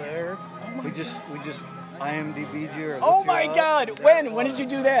son's over there. We just IMDb'd you. Or Oh looked you my up. God. When did you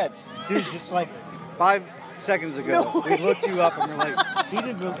do that? Dude, just like 5 seconds ago. No We looked you up and we're like,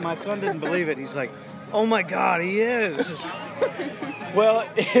 my son didn't believe it. He's like, oh my God, he is. Well,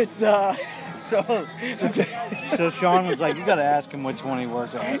 it's So Sean was like, you got to ask him which one he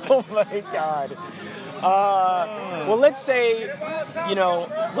worked on. Oh my God. Well, let's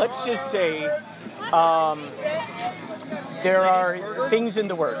just say there are things in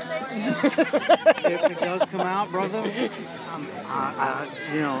the works. If it does come out, brother, it's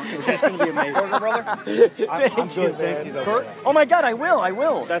just going to be amazing. Burger, brother? I'm good, thank you. Kurt? Oh my God, I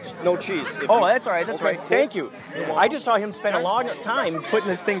will. That's no cheese. Oh, that's all right. That's Okay, right. cool. Thank you. I just saw him spend a long time putting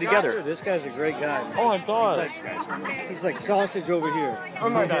this thing together. This guy's a great guy. Oh my God. He's like sausage over here. Oh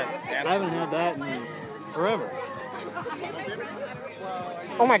my God. I haven't had that in forever.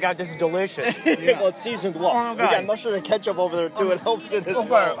 Oh my God, this is delicious. Well, it's seasoned well. Oh, We God. got mustard and ketchup over there too. It helps it as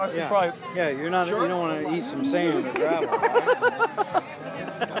well. Yeah, you don't want to eat some sand or gravel. Right?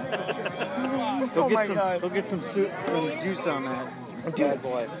 Oh my God. Go get some juice on that. Dude,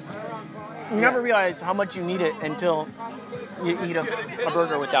 boy. You never realize how much you need it until you eat a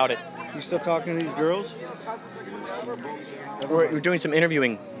burger without it. You still talking to these girls? We're doing some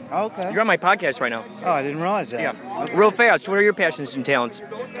interviewing. Oh, okay. You're on my podcast right now. Oh, I didn't realize that. Yeah. Real fast, what are your passions and talents?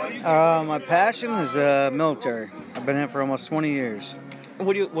 My passion is military. I've been in it for almost 20 years.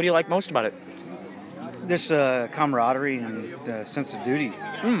 What do you like most about it? This camaraderie and sense of duty.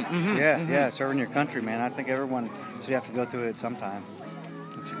 Yeah, serving your country, man. I think everyone should have to go through it at some time.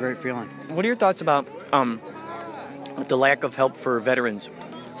 It's a great feeling. What are your thoughts about the lack of help for veterans?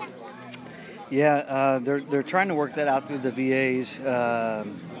 Yeah, they're trying to work that out through the VAs,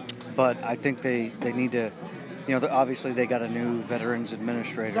 but I think they need to. Obviously they got a new veterans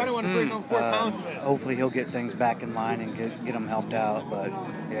administrator. I don't want to bring home 4 pounds of it. Hopefully he'll get things back in line and get them helped out. But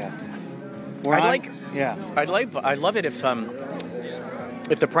yeah, I'd love it if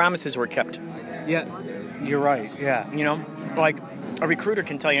the promises were kept. Yeah, you're right. Yeah, like a recruiter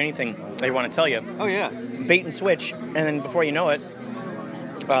can tell you anything they want to tell you. Oh yeah, bait and switch, and then before you know it,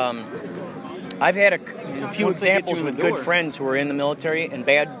 I've had a few Once they get examples you in with the good door. friends who were in the military and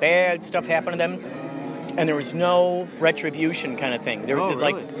bad stuff happened to them, and there was no retribution kind of thing. They were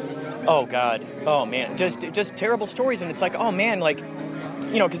like, oh God, oh man, just terrible stories, and it's like, oh man, like,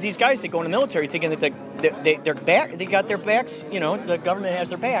 because these guys, they go in the military thinking that they got their backs, the government has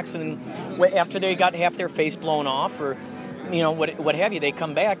their backs, and then after they got half their face blown off or what have you, they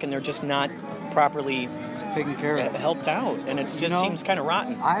come back and they're just not properly taken care of, helped out, and it just seems kind of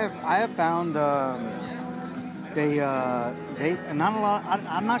rotten. I have found They not a lot.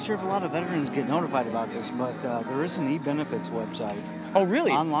 I'm not sure if a lot of veterans get notified about this, but there is an e-benefits website. Oh,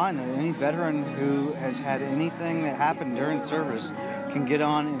 really? Online that any veteran who has had anything that happened during service can get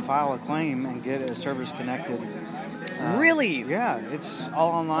on and file a claim and get a service connected. Really? Yeah, it's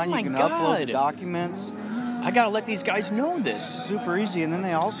all online. Oh my you can God. upload the documents. I gotta let these guys know this. Super easy. And then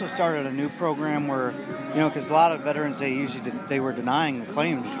they also started a new program where, because a lot of veterans, they were denying the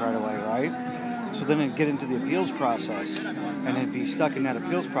claims right away, right? So then it'd get into the appeals process, and it'd be stuck in that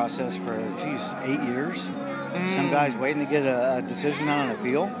appeals process for 8 years. Some guys waiting to get a decision on an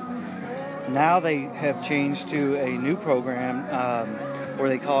appeal. Now they have changed to a new program where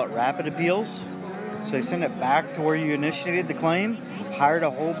they call it rapid appeals. So they send it back to where you initiated the claim, hired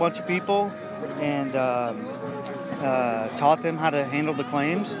a whole bunch of people, and taught them how to handle the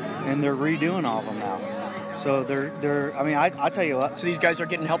claims, and they're redoing all of them now. So I tell you what. So these guys are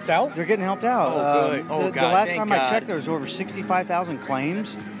getting helped out? They're getting helped out. Oh, good. The last time I checked, there was over 65,000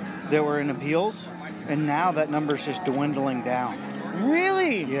 claims that were in appeals, and now that number's just dwindling down.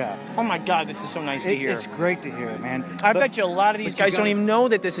 Really? Yeah. Oh my God, this is so nice to hear. It's great to hear, man. I bet you a lot of these guys don't even know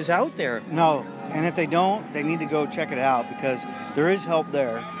that this is out there. No, and if they don't, they need to go check it out because there is help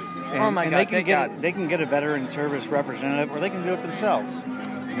there. And, oh my God, they can get a veteran service representative, or they can do it themselves.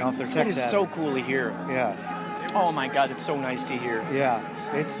 If they're tech That is savvy. so cool to hear. Yeah. Oh my God, it's so nice to hear. Yeah,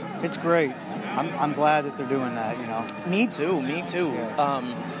 it's great. I'm glad that they're doing that. Me too. Yeah.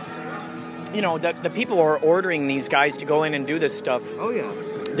 The people who are ordering these guys to go in and do this stuff. Oh yeah.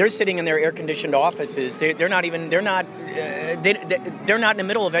 They're sitting in their air-conditioned offices. They're not in the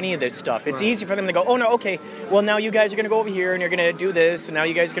middle of any of this stuff. It's easy for them to go, oh no, okay, well now you guys are going to go over here and you're going to do this, and now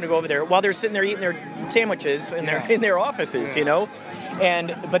you guys are going to go over there, while they're sitting there eating their sandwiches in their offices,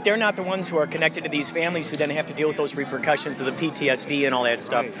 But they're not the ones who are connected to these families who then have to deal with those repercussions of the PTSD and all that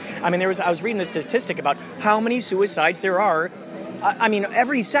stuff. Right. I mean, I was reading the statistic about how many suicides there are. I mean,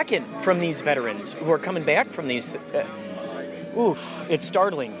 every second from these veterans who are coming back from these. It's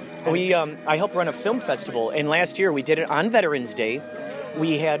startling. I helped run a film festival, and last year we did it on Veterans Day.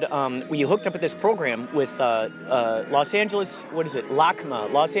 We had we hooked up with this program with Los Angeles. What is it?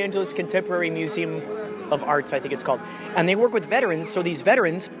 LACMA, Los Angeles Contemporary Museum of Arts, I think it's called. And they work with veterans. So these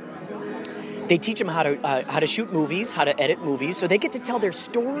veterans, they teach them how to shoot movies, how to edit movies, so they get to tell their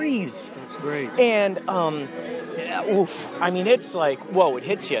stories. That's great. And I mean, it's like, whoa, it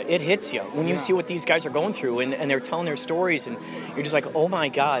hits you when you see what these guys are going through, and they're telling their stories, and you're just like, oh my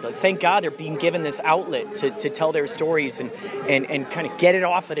God, thank God they're being given this outlet to tell their stories and kind of get it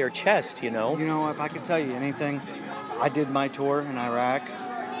off of their chest, if I could tell you anything, I did my tour in Iraq,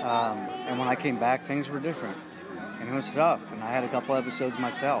 and when I came back, things were different, and it was tough, and I had a couple episodes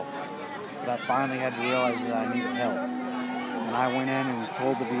myself, but I finally had to realize that I needed help, and I went in and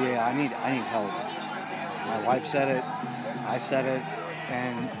told the VA, I need help. My wife said it, I said it,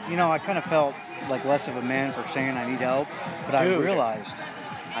 and, I kind of felt like less of a man for saying I need help, but I realized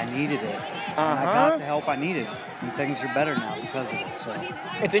I needed it, and I got the help I needed, and things are better now because of it. So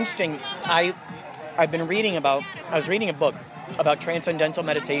it's interesting. I was reading a book about transcendental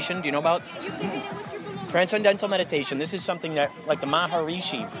meditation. Do you know about transcendental meditation? This is something that, like the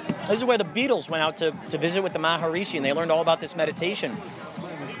Maharishi, this is where the Beatles went out to visit with the Maharishi, and they learned all about this meditation.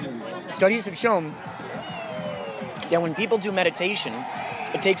 Studies have shown that when people do meditation,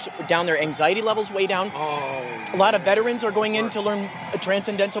 it takes down their anxiety levels way down. A lot of veterans are going in to learn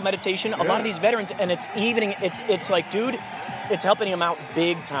transcendental meditation. A lot of these veterans, and it's like, dude, it's helping them out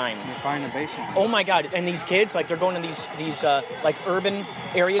big time. You're finding a baseline. Oh my God! And these kids, like, they're going to these like urban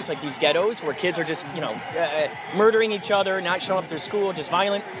areas, like these ghettos, where kids are just murdering each other, not showing up to school, just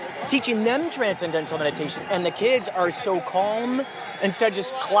violent. Teaching them transcendental meditation, and the kids are so calm. Instead of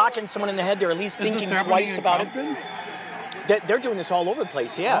just clocking someone in the head, they're at least thinking twice about it. They're doing this all over the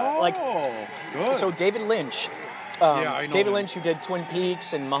place, yeah. Good. So David Lynch, I know David Lynch, who did Twin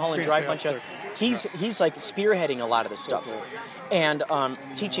Peaks and Mulholland Drive, he's like spearheading a lot of this stuff, and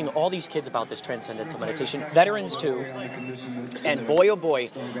teaching all these kids about this transcendental meditation. Veterans too, and boy oh boy,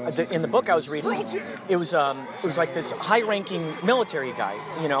 in the book I was reading, it was like this high-ranking military guy,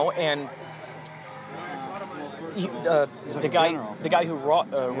 and. The guy who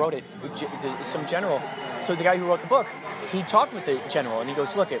wrote it, some general. So the guy who wrote the book, he talked with the general, and he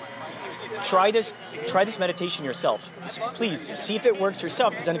goes, "Look, try this try this meditation yourself. Please see if it works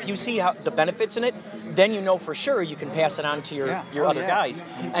yourself, because then if you see how the benefits in it, then you know for sure you can pass it on to your other guys.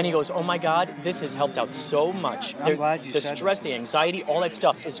 And he goes, oh my God, this has helped out so much. I'm glad you the said stress, the anxiety, all that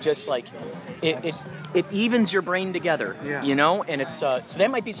stuff is just like it evens your brain together, you know. And it's so that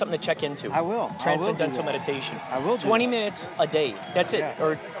might be something to check into. I will. Transcendental meditation. I will. 20 minutes a day. That's it.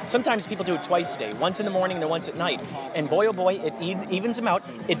 Or sometimes people do it twice a day, once in the morning and then once at night. And boy, oh boy, it evens them out.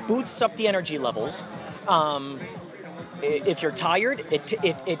 It boosts up the energy levels. If you're tired, it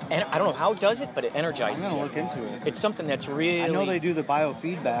I don't know how it does it, but it energizes. I'm gonna look into it. It's something that's really. I know they do the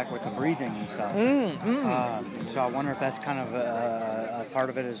biofeedback with the breathing and stuff. So I wonder if that's kind of a part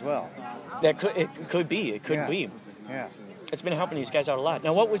of it as well. It could be. Yeah. It's been helping these guys out a lot.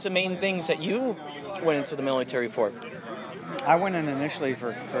 Now, what was the main things that you went into the military for? I went in initially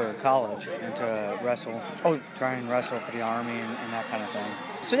for college and to wrestle. Try and wrestle for the Army and that kind of thing.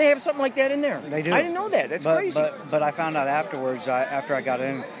 So they have something like that in there? They do. I didn't know that. That's crazy. But I found out afterwards, after I got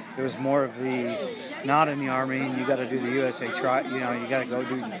in, there was more of the not in the Army, and you got to do the USA you got to go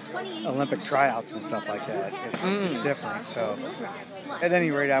do Olympic tryouts and stuff like that. It's different. So at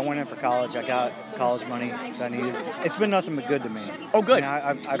any rate, I went in for college. I got college money that I needed. It's been nothing but good to me. Oh, good.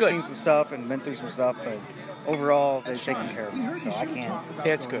 I've seen some stuff and been through some stuff, but overall, they've taken care of me, so I can't.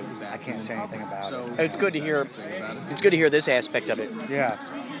 That's good. I can't say anything about it. It's good to hear. It's good to hear this aspect of it. Yeah,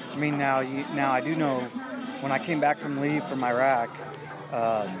 I mean now I do know when I came back from leave from Iraq.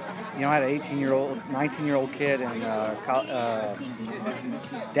 I had an 19-year-old kid in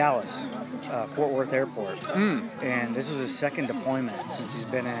Dallas, Fort Worth Airport, and this was his second deployment since he's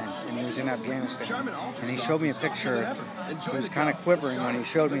been in, and he was in Afghanistan. And he showed me a picture. He was kind of quivering when he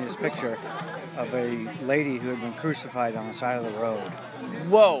showed me this picture of a lady who had been crucified on the side of the road.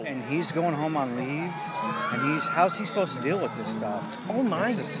 Whoa! And he's going home on leave, and how's he supposed to deal with this stuff? Oh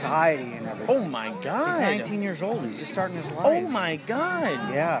my! Society and everything. Oh my God! He's 19 years old. He's just starting his life. Oh my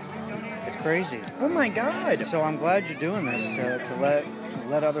God! Yeah, it's crazy. Oh my God! So I'm glad you're doing this to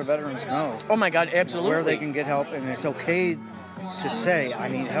let other veterans know. Oh my God! Absolutely. Where they can get help, and it's okay to say I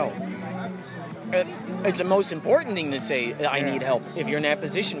need help. It's the most important thing to say. I need help if you're in that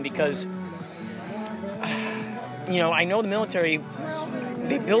position, because I know the military.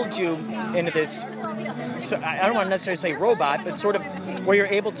 They build you into this. So I don't want to necessarily say robot, but sort of where you're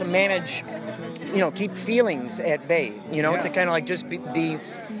able to manage, keep feelings at bay. To kind of like just be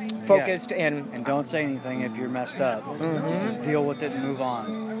focused and don't say anything if you're messed up. Just deal with it and move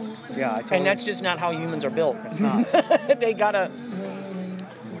on. Yeah, and that's just not how humans are built. It's not.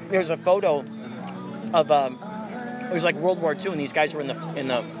 There's a photo of it was like World War II, and these guys were in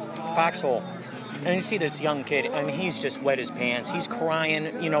the foxhole. And you see this young kid, and he's just wet his pants. He's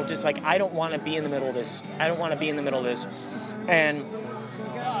crying, just like, I don't want to be in the middle of this. I don't want to be in the middle of this. And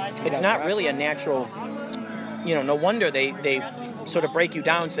it's not really a natural, no wonder they sort of break you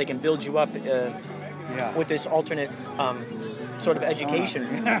down so they can build you up with this alternate sort of education.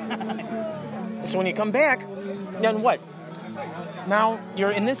 So when you come back, then what? Now you're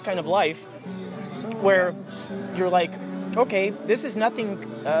in this kind of life where you're like, okay, this is nothing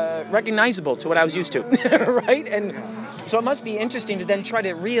recognizable to what I was used to, right? And so it must be interesting to then try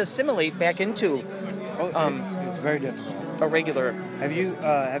to re-assimilate back into. It's very difficult. A regular. Have you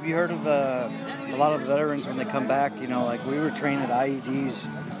heard of a lot of the veterans when they come back? Like we were trained at IEDs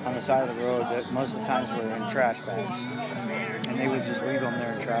on the side of the road that most of the times were in trash bags, and they would just leave them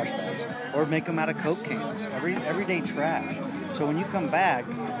there in trash bags or make them out of Coke cans. Everyday trash. So when you come back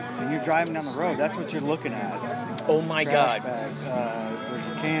and you're driving down the road, that's what you're looking at. Oh my God! Bag. There's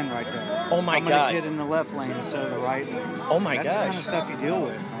a can right there. Oh my God! I'm gonna get in the left lane instead of the right lane. Oh my gosh! That's the kind of stuff you deal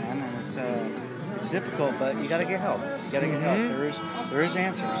with, man, and it's difficult, but you got to get help. You got to get help. There is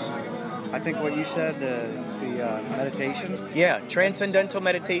answers. I think what you said, the meditation. Yeah, transcendental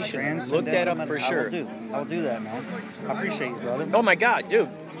meditation. Look that up for sure. I'll do that, man. I appreciate you, brother. Oh my God, dude!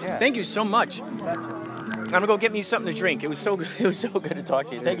 Yeah. Thank you so much. I'm gonna go get me something to drink. It was so good. It was so good to talk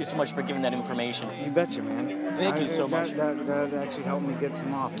to you. Thank you so much for giving that information. You betcha, man. Thank you so much. That actually helped me get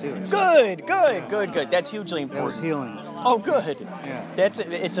some off too. Good. That's hugely important. That was healing. Oh, good. Yeah.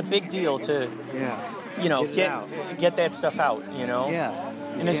 It's a big deal to get that stuff out. Yeah.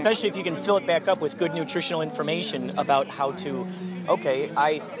 And especially if you can fill it back up with good nutritional information about how to. Okay,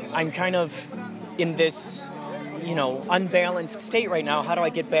 I'm kind of in this. Unbalanced state right now. How do I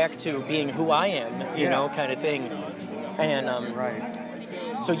get back to being who I am? You know, kind of thing. And right.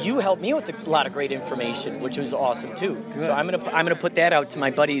 So you helped me with a lot of great information, which was awesome too. Good. So I'm gonna put that out to my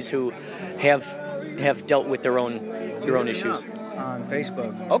buddies who have dealt with their own issues. On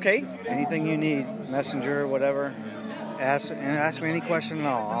Facebook. Okay. Anything you need, Messenger, whatever. Ask me any question at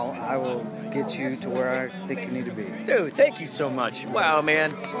all. I will get you to where I think you need to be. Dude, thank you so much. Wow, man.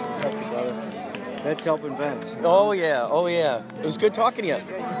 That's you, brother. That's helping vets. Oh, yeah. It was good talking to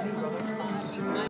you.